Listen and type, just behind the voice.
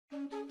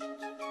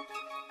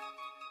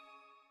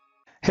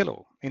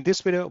Hello, in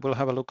this video we'll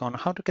have a look on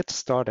how to get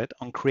started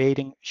on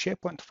creating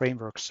SharePoint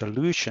Framework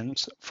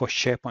solutions for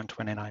SharePoint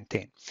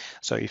 2019.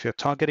 So if you're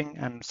targeting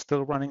and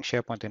still running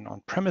SharePoint in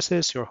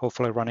on-premises, you're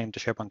hopefully running the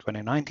SharePoint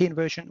 2019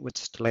 version,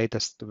 which is the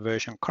latest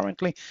version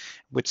currently,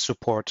 which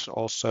supports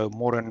also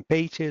modern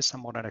pages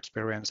and modern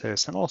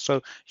experiences and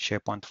also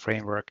SharePoint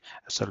Framework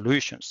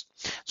solutions.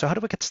 So how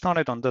do we get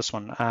started on this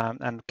one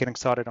and getting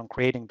started on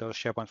creating those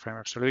SharePoint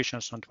Framework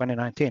solutions on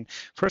 2019?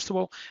 First of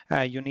all,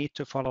 you need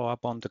to follow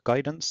up on the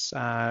guidance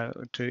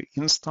to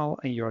install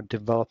your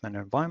development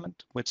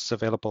environment, which is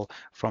available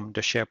from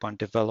the SharePoint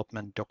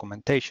development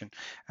documentation.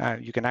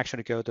 You can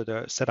actually go to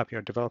the set up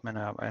your development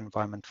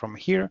environment from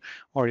here,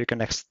 or you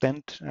can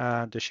extend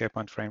the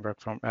SharePoint framework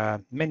from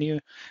menu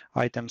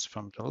items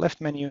from the left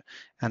menu,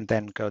 and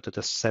then go to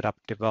the setup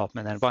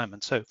development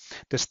environment. So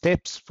the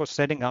steps for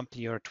setting up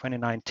your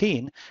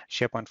 2019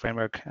 SharePoint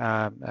framework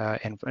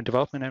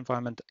development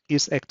environment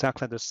is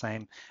exactly the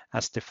same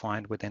as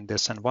defined within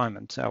this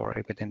environment or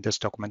within this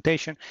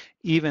documentation,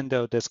 even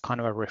though this kind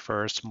of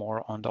refers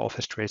more on the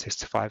Office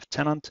 365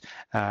 tenant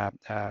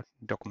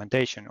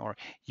documentation or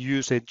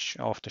usage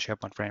of the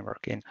SharePoint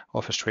framework in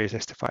Office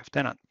 365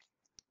 tenant.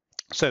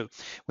 So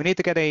we need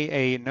to get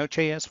a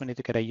Node.js, we need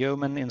to get a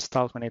Yeoman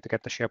installed, we need to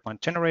get the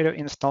SharePoint generator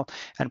installed,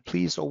 and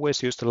please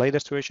always use the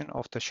latest version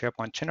of the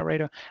SharePoint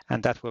generator,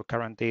 and that will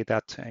guarantee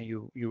that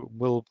you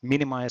will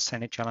minimize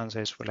any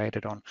challenges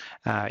related on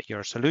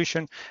your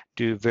solution,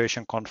 do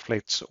version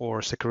conflicts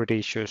or security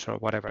issues or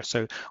whatever.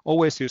 So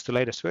always use the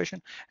latest version,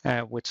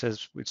 which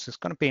is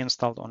going to be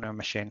installed on your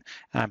machine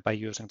by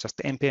using just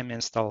the npm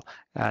install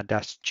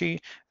 -g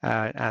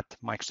at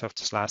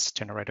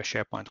Microsoft/generator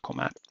SharePoint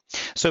command.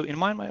 So in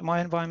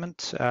my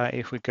environment,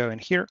 if we go in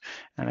here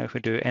and if we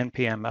do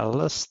npm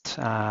list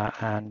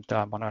and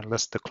I want to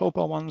list the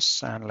global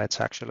ones, and let's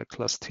actually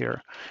list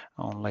here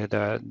only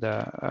the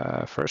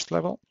first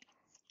level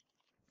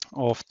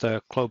of the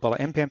global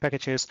npm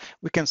packages,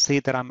 we can see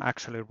that I'm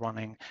actually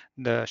running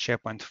the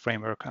SharePoint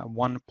Framework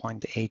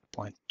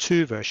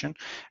 1.8.2 version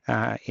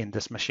in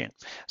this machine.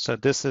 So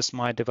this is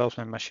my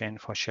development machine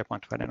for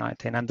SharePoint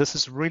 2019, and this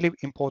is a really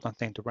important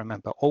thing to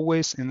remember.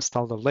 Always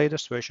install the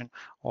latest version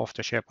of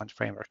the SharePoint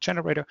Framework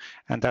generator,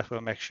 and that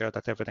will make sure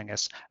that everything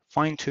is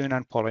fine-tuned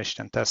and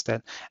polished and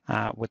tested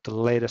with the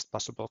latest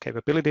possible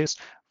capabilities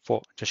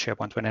for the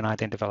SharePoint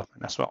 2019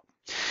 development as well.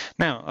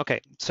 Now, okay,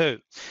 so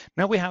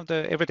now we have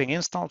everything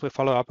installed. We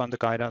follow up on the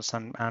guidance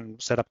and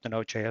set up the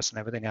Node.js and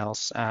everything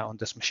else on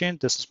this machine.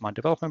 This is my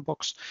development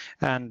box.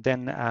 And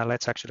then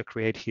let's actually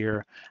create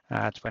here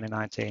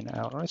 2019.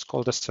 Let's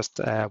call this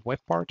just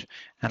web part.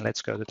 And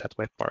let's go to that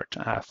web part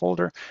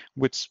folder,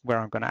 where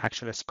I'm going to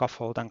actually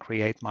scaffold and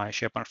create my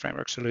SharePoint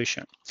Framework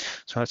solution.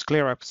 So let's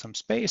clear up some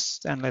space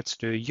and let's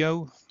do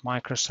yo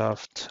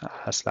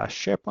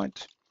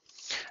Microsoft/SharePoint.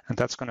 And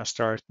that's going to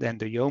start then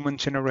the Yeoman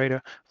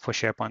generator for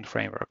SharePoint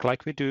Framework,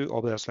 like we do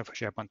obviously for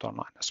SharePoint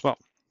Online as well.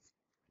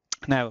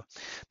 Now,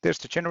 there's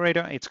the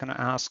generator. It's going to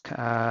ask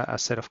a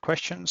set of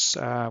questions,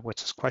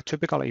 which is quite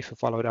typical if you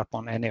followed up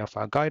on any of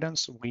our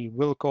guidance. We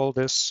will call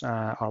this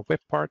our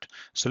web part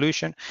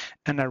solution,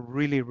 and a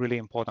really, really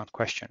important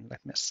question.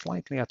 Let me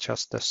slightly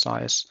adjust the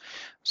size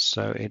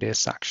so it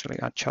is actually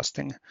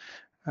adjusting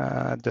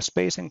the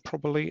spacing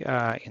probably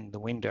in the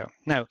window.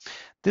 Now,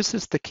 this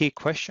is the key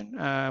question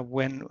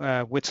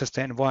which is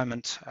the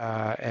environment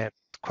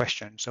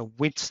question. So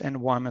which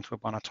environment we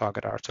want to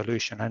target our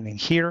solution. And in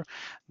here,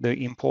 the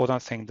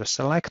important thing to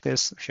select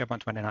is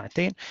SharePoint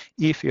 2019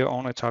 if you're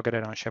only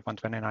targeted on SharePoint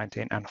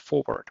 2019 and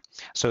forward.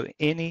 So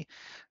any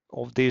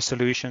of these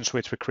solutions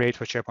which we create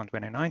for SharePoint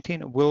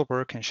 2019 will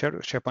work in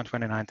SharePoint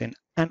 2019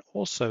 and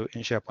also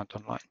in SharePoint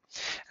Online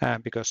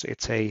because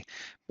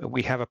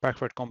we have a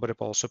backward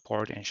compatible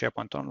support in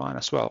SharePoint Online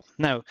as well.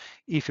 Now,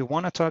 if you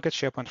want to target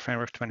SharePoint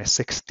Framework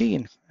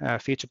 2016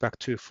 feature pack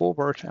 2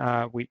 forward,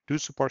 we do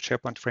support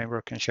SharePoint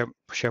Framework in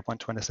SharePoint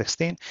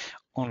 2016.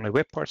 Only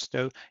web parts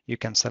though, you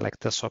can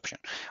select this option.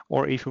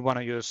 Or if you want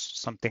to use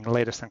something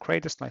latest and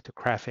greatest like the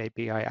Graph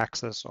API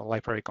access or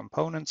library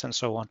components and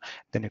so on,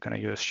 then you're going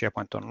to use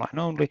SharePoint Online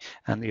only,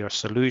 and your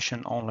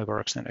solution only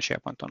works in the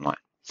SharePoint Online.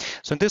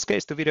 So in this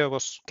case, the video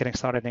was getting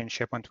started in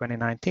SharePoint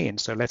 2019.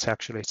 So let's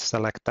actually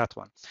select that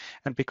one.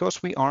 And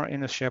because we are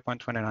in the SharePoint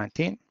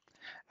 2019,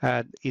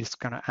 it's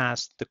going to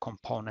ask the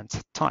component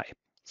type.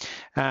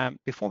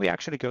 Before we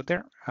actually go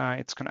there,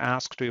 it's going to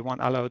ask, do you want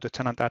to allow the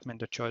tenant admin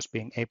the choice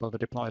being able to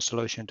deploy a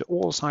solution to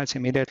all sites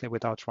immediately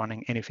without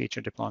running any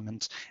feature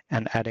deployments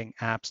and adding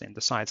apps in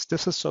the sites?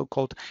 This is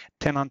so-called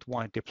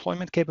tenant-wide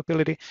deployment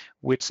capability,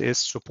 which is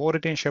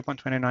supported in SharePoint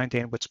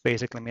 2019, which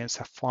basically means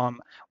a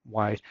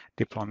farm-wide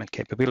deployment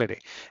capability.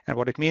 And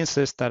what it means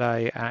is that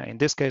in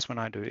this case, when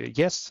I do a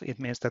yes, it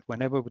means that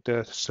whenever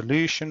the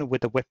solution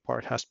with the web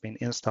part has been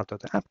installed to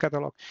the app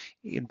catalog,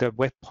 the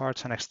web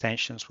parts and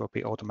extensions will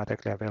be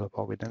automatically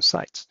available within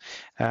sites.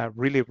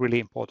 Really, really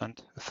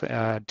important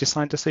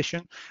design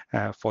decision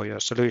for your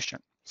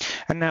solution.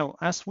 And now,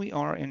 as we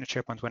are in a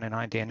SharePoint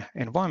 2019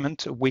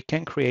 environment, we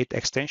can create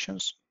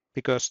extensions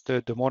because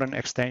the modern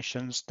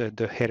extensions,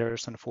 the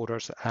headers and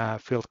footers,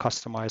 field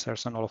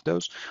customizers, and all of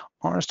those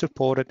are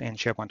supported in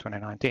SharePoint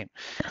 2019.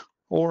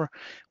 Or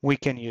we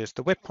can use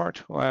the web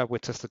part,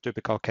 which is the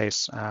typical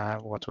case,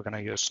 what we're going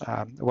to use.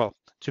 Well,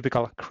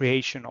 typical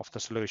creation of the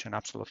solution,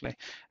 absolutely.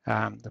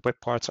 The web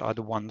parts are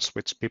the ones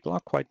which people are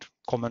quite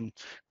common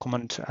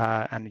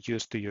and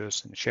used to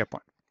use in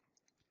SharePoint.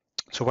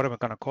 So what are we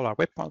going to call our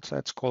web parts?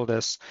 Let's call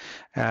this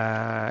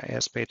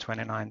SP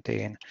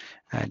 2019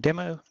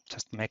 demo.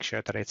 Just make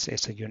sure that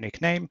it's a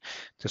unique name.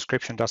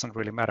 Description doesn't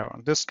really matter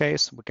in this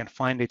case. We can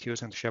find it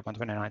using the SharePoint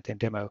 2019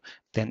 demo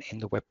then in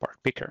the web part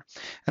picker.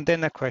 And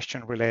then a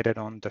question related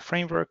on the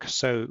framework.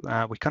 So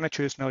we kind of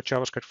choose no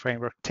JavaScript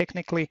framework.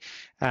 Technically,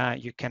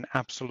 you can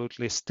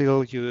absolutely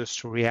still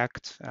use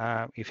React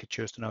if you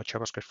choose the no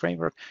JavaScript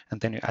framework, and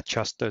then you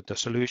adjust the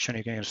solution.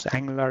 You can use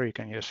Angular, you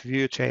can use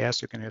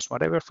Vue.js, you can use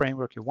whatever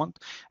framework you want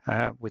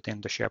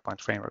within the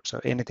SharePoint framework. So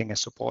anything is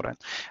supported.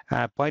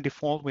 By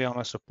default, we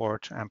only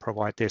support and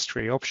provide these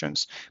three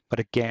options. But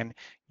again,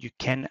 you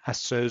can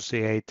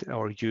associate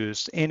or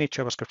use any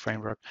JavaScript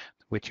framework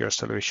with your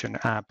solution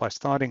by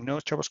starting no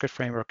JavaScript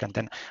framework and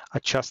then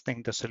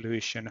adjusting the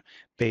solution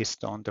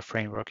based on the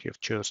framework you've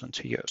chosen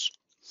to use.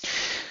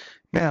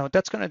 Now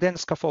that's going to then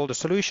scaffold the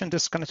solution.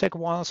 This is going to take a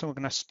while, so we're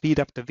going to speed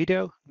up the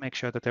video, make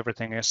sure that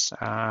everything is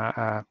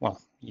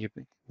well.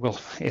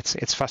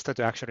 It's faster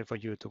to actually for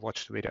you to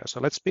watch the video.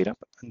 So let's speed up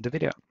the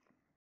video.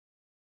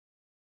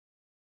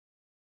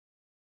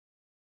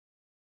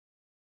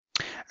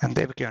 And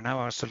there we go. Now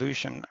our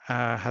solution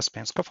has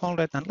been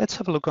scaffolded, and let's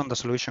have a look on the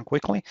solution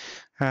quickly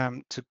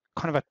to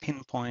kind of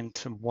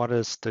pinpoint what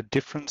is the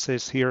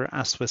differences here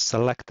as we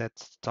selected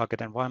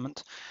target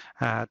environment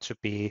to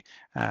be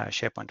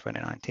SharePoint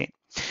 2019.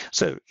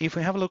 So if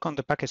we have a look on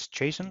the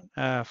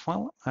package.json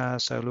file,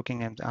 so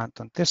looking at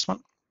on this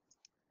one,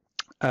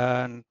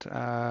 and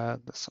there's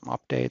some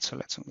updates, so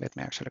let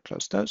me actually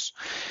close those.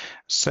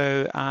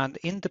 So and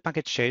in the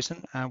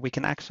package.json, we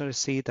can actually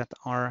see that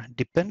our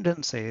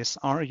dependencies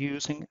are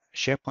using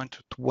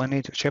SharePoint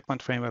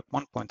Framework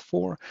 1.4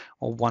 or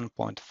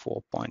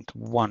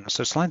 1.4.1.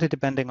 So slightly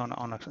depending on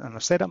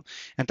a setup,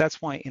 and that's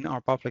why in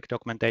our public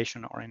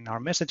documentation or in our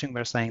messaging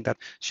we're saying that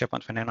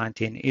SharePoint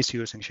 2019 is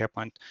using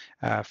SharePoint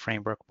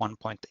Framework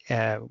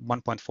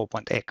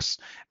 1.4.x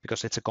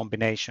because it's a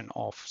combination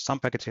of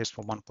some packages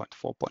for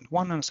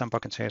 1.4.1 and some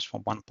packages for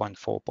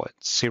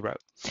 1.4.0.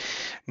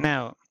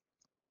 Now,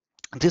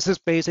 this is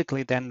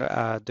basically then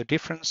the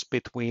difference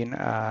between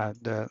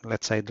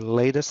let's say the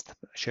latest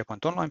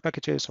SharePoint Online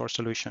packages or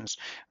solutions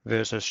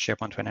versus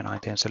SharePoint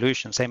 2019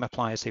 solution. Same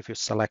applies if you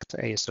select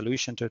a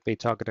solution to be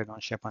targeted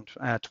on SharePoint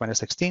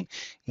 2016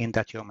 in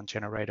that Yeoman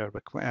generator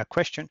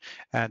question,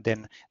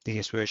 then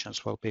these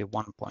versions will be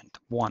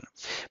 1.1.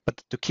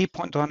 But the key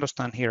point to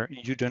understand here,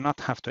 you do not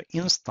have to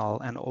install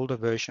an older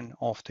version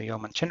of the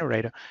Yeoman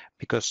generator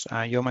because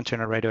Yeoman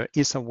generator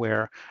is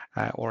aware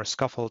or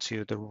scaffolds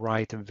you the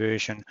right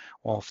version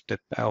of the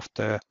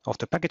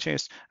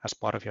packages as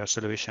part of your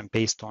solution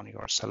based on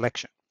your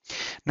selection.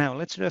 Now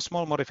let's do a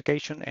small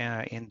modification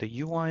in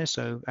the UI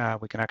so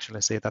we can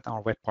actually see that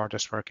our web part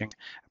is working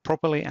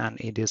properly, and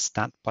it is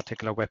that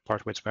particular web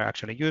part which we're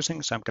actually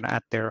using. So I'm going to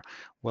add there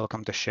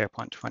welcome to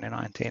SharePoint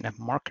 2019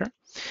 marker,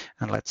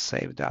 and let's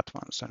save that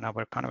one. So now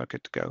we're kind of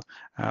good to go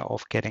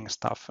of getting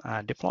stuff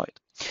deployed.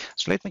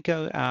 So let me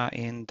go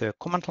in the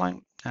command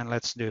line and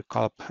let's do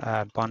gulp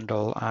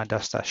bundle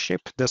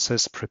 --ship. This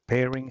is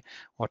preparing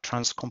or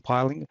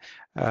transcompiling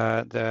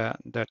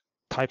the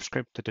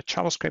TypeScript to the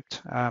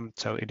JavaScript,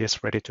 so it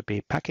is ready to be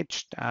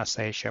packaged as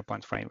a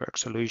SharePoint Framework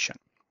solution.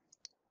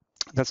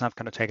 That's not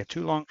going to take it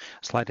too long,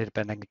 slightly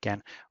depending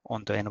again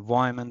on the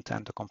environment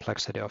and the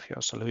complexity of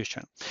your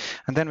solution.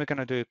 And then we're going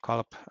to do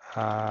gulp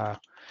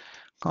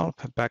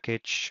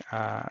package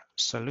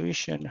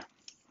solution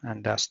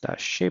and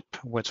 --ship,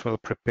 which will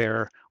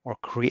prepare or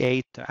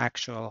create the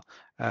actual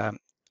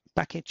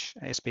package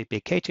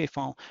SPFx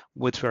file,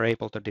 which we're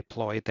able to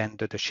deploy then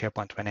to the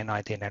SharePoint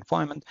 2019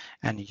 environment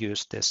and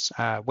use this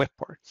web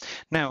port.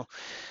 Now,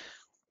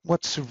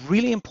 what's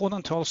really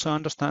important to also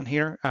understand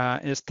here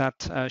is that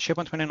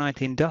SharePoint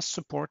 2019 does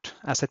support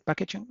asset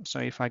packaging. So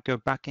if I go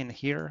back in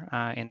here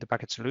in the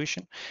package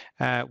solution,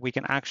 we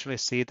can actually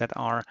see that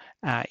our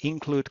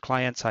include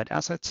client-side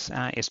assets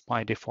is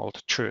by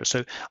default true.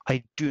 So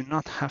I do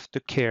not have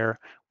to care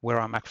where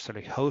I'm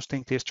actually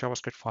hosting these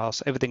JavaScript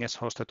files. Everything is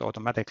hosted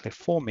automatically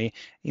for me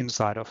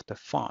inside of the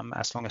farm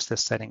as long as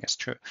this setting is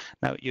true.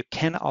 Now, you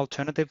can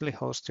alternatively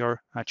host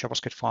your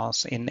JavaScript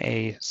files in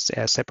a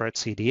separate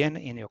CDN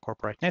in your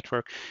corporate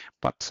network,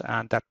 but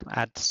that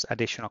adds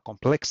additional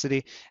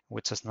complexity,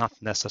 which is not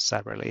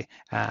necessarily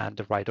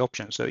the right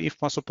option. So if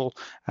possible,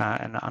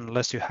 and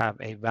unless you have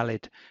a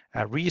valid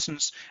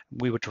reasons,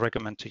 we would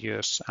recommend to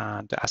use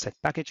the asset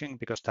packaging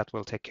because that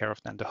will take care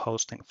of then the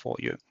hosting for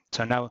you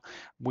So now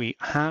we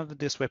have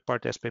this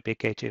webpart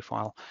SPFx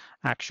file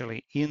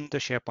actually in the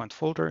SharePoint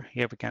folder.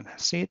 Here we can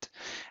see it,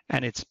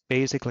 and it's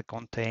basically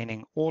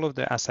containing all of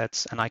the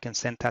assets, and I can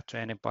send that to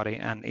anybody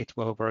and it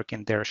will work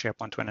in their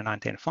SharePoint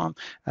 2019 farm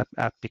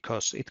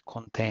because it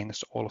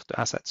contains all of the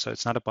assets. So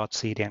it's not about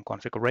CDN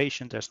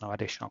configuration. There's no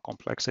additional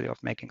complexity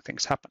of making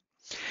things happen.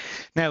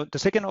 Now, the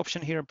second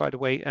option here, by the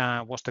way,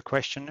 was the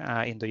question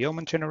in the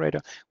Yeoman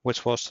generator,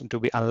 which was, do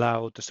we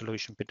allow the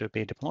solution to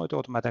be deployed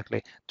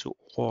automatically to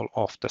all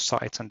of the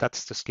sites? And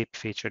that's the skip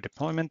feature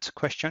deployment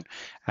question.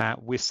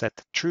 We set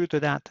true to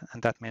that,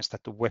 and that means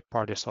that the web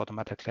part is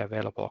automatically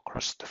available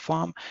across the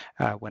farm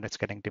when it's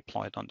getting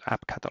deployed on the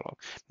app catalog.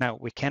 Now,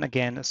 we can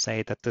again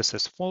say that this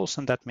is false,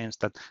 and that means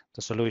that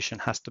the solution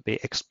has to be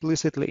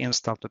explicitly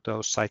installed to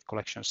those site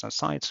collections and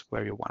sites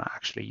where you want to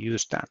actually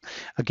use that.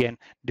 Again,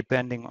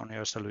 depending on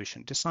your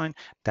solution design,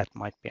 that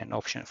might be an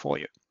option for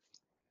you.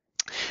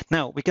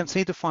 Now we can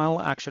see the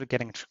file actually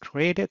getting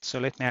created. So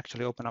let me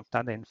actually open up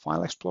that in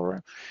File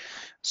Explorer.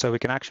 So we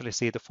can actually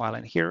see the file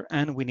in here,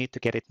 and we need to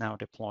get it now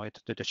deployed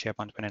to the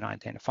SharePoint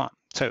 2019 farm.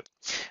 So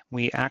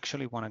we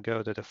actually want to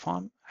go to the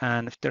farm,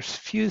 and there's a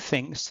few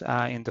things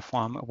in the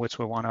farm which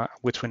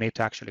we need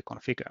to actually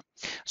configure.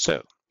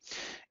 So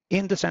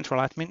in the central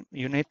admin,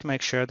 you need to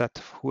make sure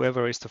that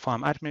whoever is the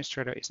farm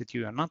administrator, is it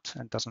you or not,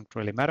 it doesn't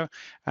really matter.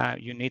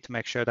 You need to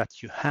make sure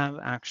that you have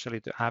actually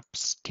the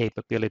app's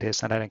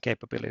capabilities and adding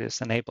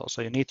capabilities enabled.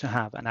 So you need to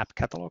have an app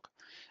catalog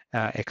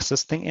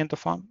existing in the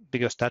farm,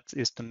 because that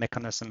is the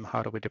mechanism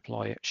how do we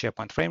deploy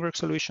SharePoint Framework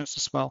solutions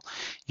as well.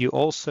 You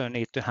also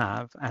need to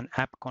have an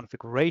app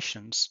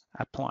configurations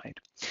applied.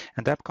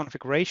 And app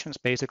configurations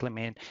basically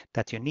mean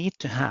that you need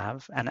to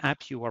have an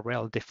app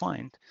URL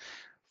defined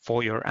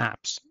for your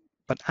apps.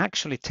 But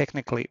actually,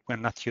 technically, we're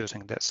not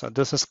using this. So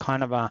this is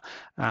kind of a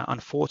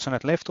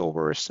unfortunate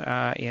leftovers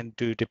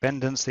into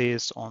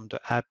dependencies on the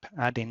app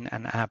add-in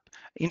and app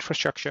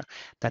infrastructure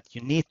that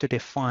you need to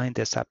define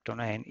this app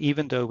domain,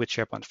 even though with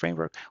SharePoint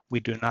Framework,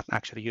 we do not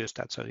actually use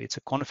that. So it's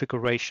a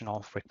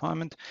configurational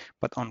requirement,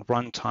 but on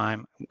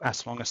runtime,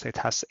 as long as it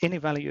has any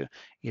value,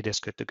 it is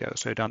good to go.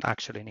 So you don't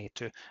actually need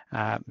to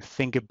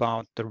think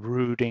about the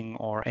routing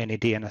or any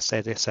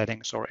DNS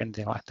settings or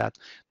anything like that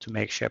to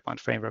make SharePoint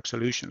Framework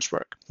solutions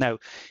work. Now,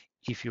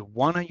 if you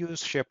want to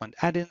use SharePoint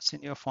add-ins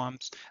in your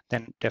farms,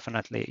 then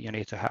definitely you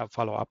need to have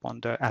follow-up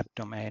on the app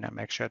domain and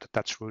make sure that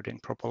that's routing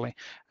properly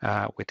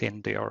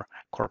within your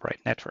corporate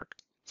network.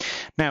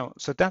 Now,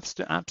 so that's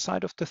the app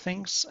side of the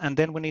things. And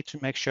then we need to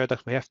make sure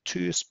that we have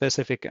two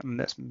specific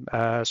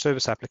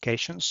service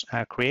applications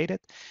created,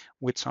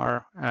 which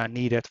are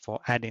needed for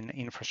add-in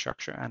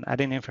infrastructure. And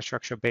add-in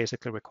infrastructure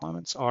basically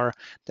requirements are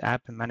the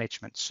app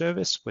management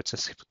service, which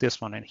is this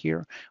one in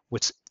here,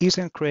 which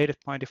isn't created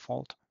by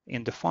default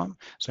in the farm.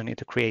 So I need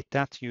to create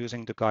that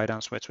using the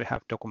guidance which we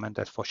have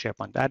documented for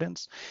SharePoint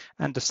add-ins.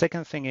 And the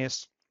second thing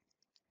is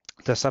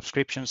the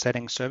subscription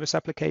settings service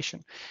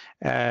application,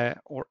 the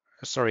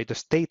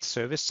state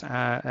service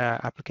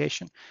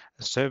application,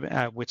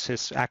 which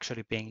is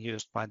actually being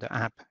used by the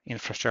app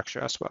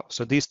infrastructure as well.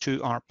 So these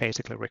two are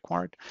basically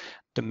required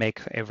to make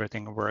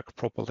everything work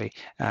properly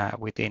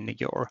within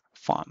your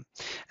farm.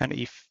 And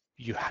if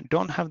you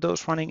don't have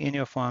those running in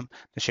your farm,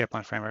 the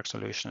SharePoint Framework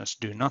solutions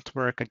do not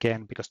work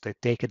again because they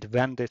take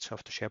advantage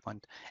of the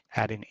SharePoint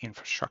add-in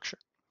infrastructure.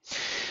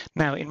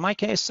 Now, in my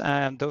case,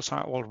 those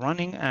are all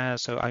running,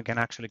 so I can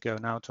actually go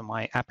now to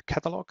my app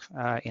catalog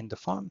in the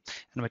farm,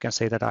 and we can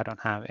see that I don't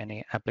have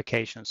any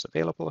applications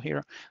available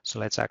here. So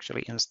let's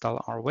actually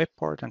install our web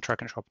port and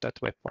drag and drop that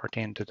web port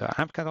into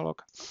the app catalog.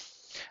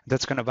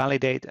 That's going to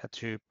validate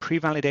to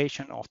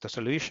pre-validation of the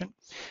solution,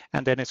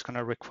 and then it's going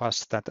to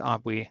request that are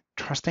we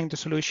trusting the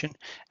solution,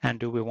 and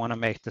do we want to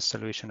make the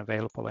solution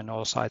available in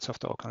all sites of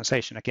the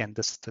organization. Again,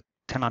 this is the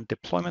tenant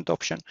deployment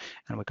option,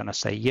 and we're going to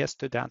say yes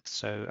to that.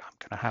 So I'm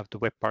going to have the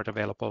web part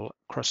available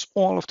across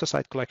all of the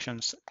site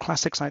collections,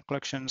 classic site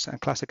collections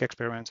and classic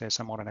experiences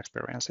and modern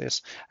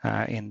experiences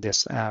in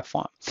this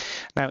farm.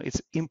 Now,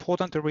 it's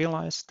important to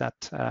realize that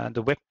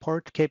the web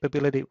part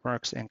capability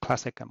works in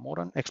classic and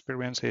modern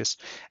experiences,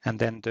 and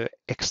then the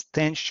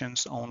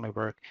extensions only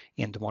work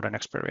in the modern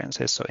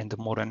experiences, so in the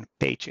modern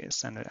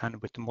pages.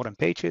 And with the modern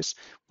pages,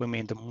 we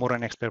mean the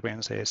modern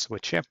experiences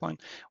with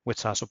SharePoint,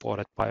 which are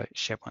supported by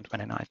SharePoint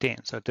 2019.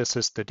 So this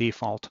is the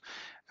default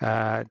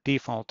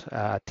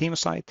theme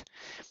site,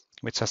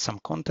 which has some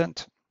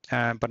content.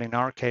 But in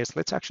our case,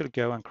 let's actually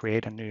go and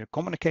create a new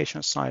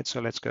communication site.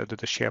 So let's go to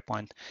the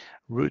SharePoint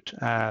root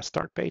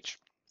start page.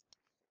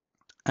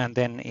 And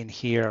then in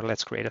here,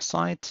 let's create a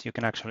site. You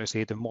can actually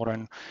see the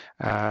modern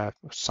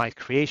site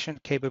creation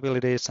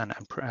capabilities and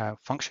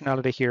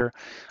functionality here.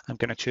 I'm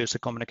going to choose a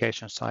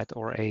communication site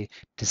or a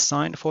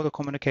design for the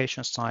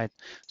communication site.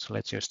 So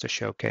let's use the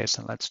showcase,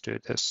 and let's do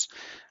this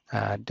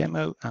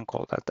demo and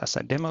call that as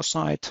a demo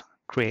site.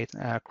 Create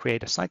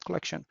a site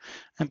collection.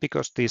 And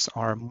because these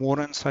are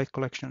modern site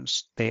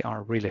collections, they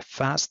are really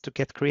fast to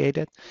get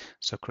created.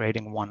 So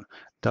creating one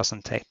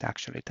doesn't take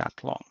actually that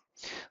long.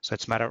 So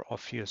it's a matter of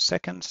a few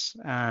seconds,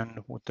 and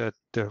with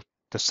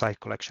the the site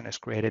collection is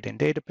created in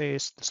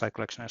database, the site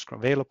collection is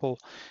available,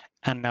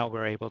 and now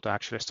we're able to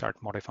actually start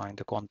modifying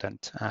the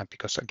content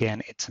because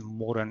again, it's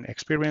modern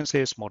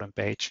experiences, modern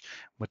page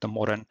with the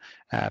modern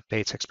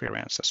page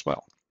experience as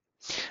well.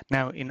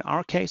 Now, in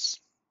our case,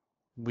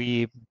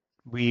 we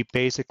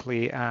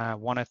basically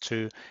wanted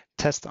to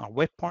test our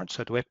web part.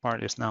 So the web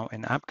part is now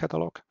in App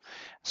Catalog.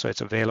 So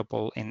it's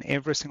available in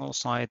every single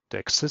site, the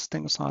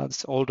existing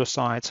sites, older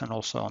sites, and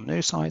also on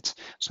new sites.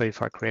 So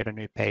if I create a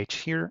new page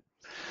here,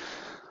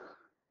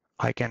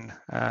 I can,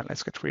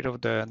 let's get rid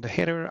of the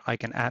header. I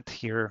can add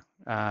here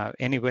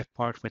any web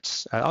part which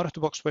is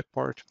out-of-the-box web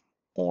part,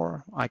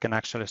 or I can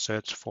actually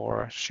search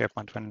for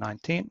SharePoint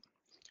 2019,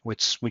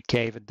 which we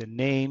gave the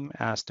name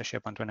as the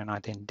SharePoint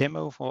 2019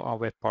 demo for our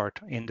web part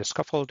in the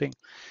scaffolding.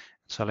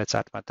 So let's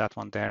add that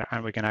one there,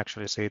 and we can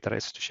actually see that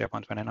it's the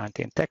SharePoint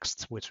 2019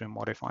 text, which we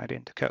modified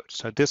in the code.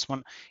 So this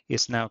one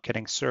is now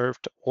getting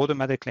served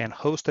automatically and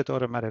hosted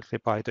automatically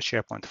by the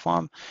SharePoint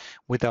farm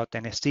without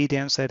any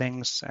CDN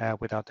settings,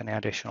 without any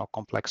additional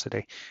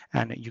complexity.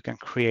 And you can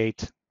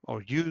create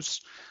or use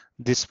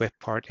this web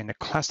part in the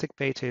classic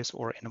pages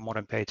or in the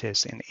modern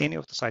pages in any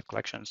of the site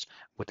collections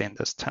within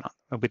this tenant,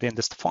 within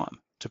this farm,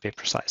 to be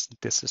precise.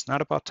 This is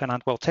not about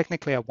tenant. Well,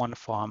 technically a one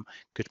farm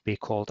could be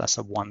called as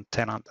a one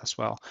tenant as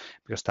well,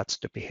 because that's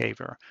the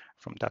behavior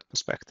from that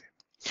perspective.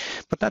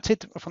 But that's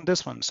it from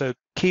this one. So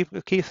key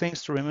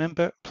things to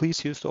remember: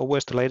 please use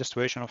always the latest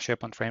version of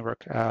SharePoint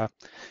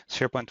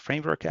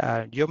Framework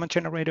Yeoman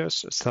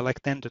generators.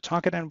 Select then the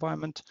target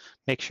environment.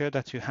 Make sure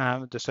that you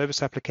have the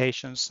service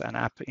applications and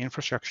app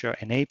infrastructure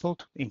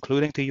enabled,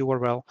 including the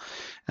URL.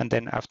 And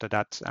then after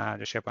that,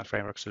 the SharePoint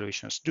Framework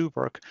solutions do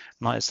work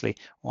nicely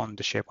on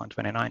the SharePoint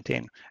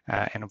 2019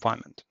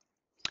 environment.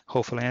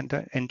 Hopefully,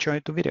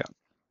 enjoyed the video.